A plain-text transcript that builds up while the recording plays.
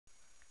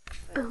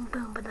Boom,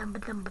 boom, ba-dum,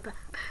 ba-dum, ba-dum.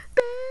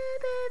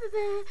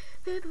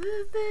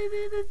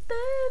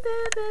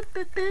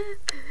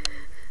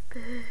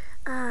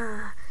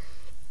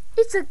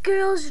 It's a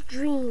girl's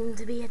dream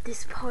to be at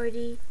this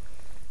party.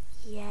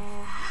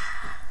 Yeah.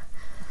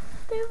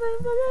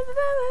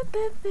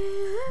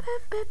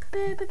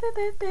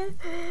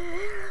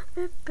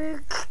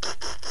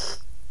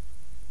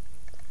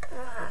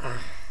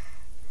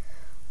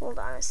 Hold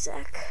on a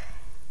sec.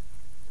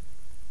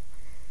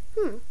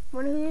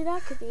 Wonder who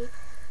that could be.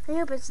 I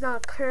hope it's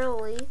not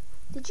Curly.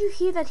 Did you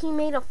hear that he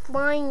made a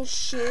flying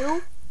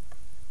shoe?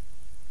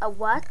 A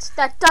what?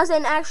 That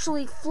doesn't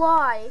actually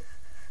fly.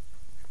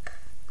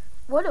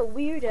 What a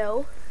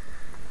weirdo.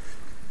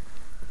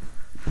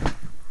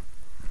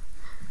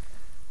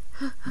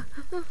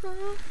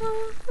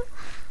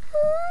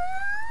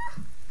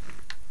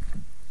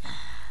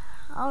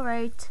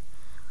 Alright.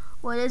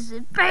 What is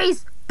it?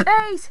 Base!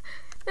 Base!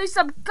 There's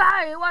some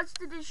guy who wants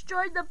to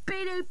destroy the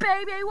Beanie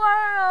Baby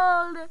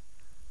world!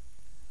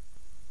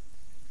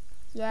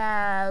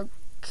 Yeah,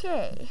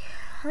 okay.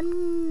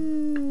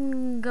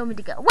 I'm going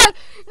to go. Wait!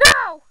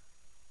 No!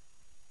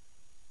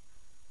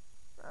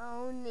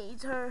 Oh,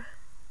 needs her.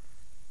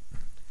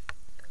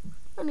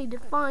 I need to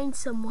find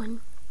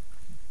someone.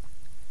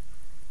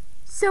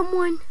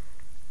 Someone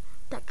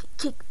that can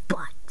kick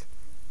butt.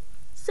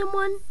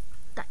 Someone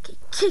that can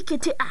kick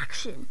into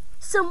action.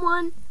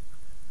 Someone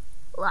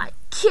like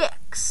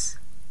kicks.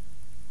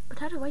 But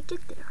how do I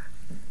get there?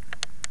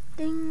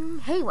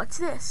 Ding. Hey, what's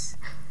this?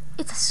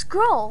 It's a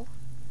scroll.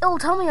 It'll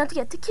tell me how to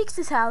get to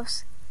Kix's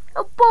house.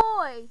 Oh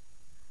boy!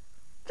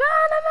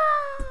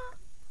 Geronimo!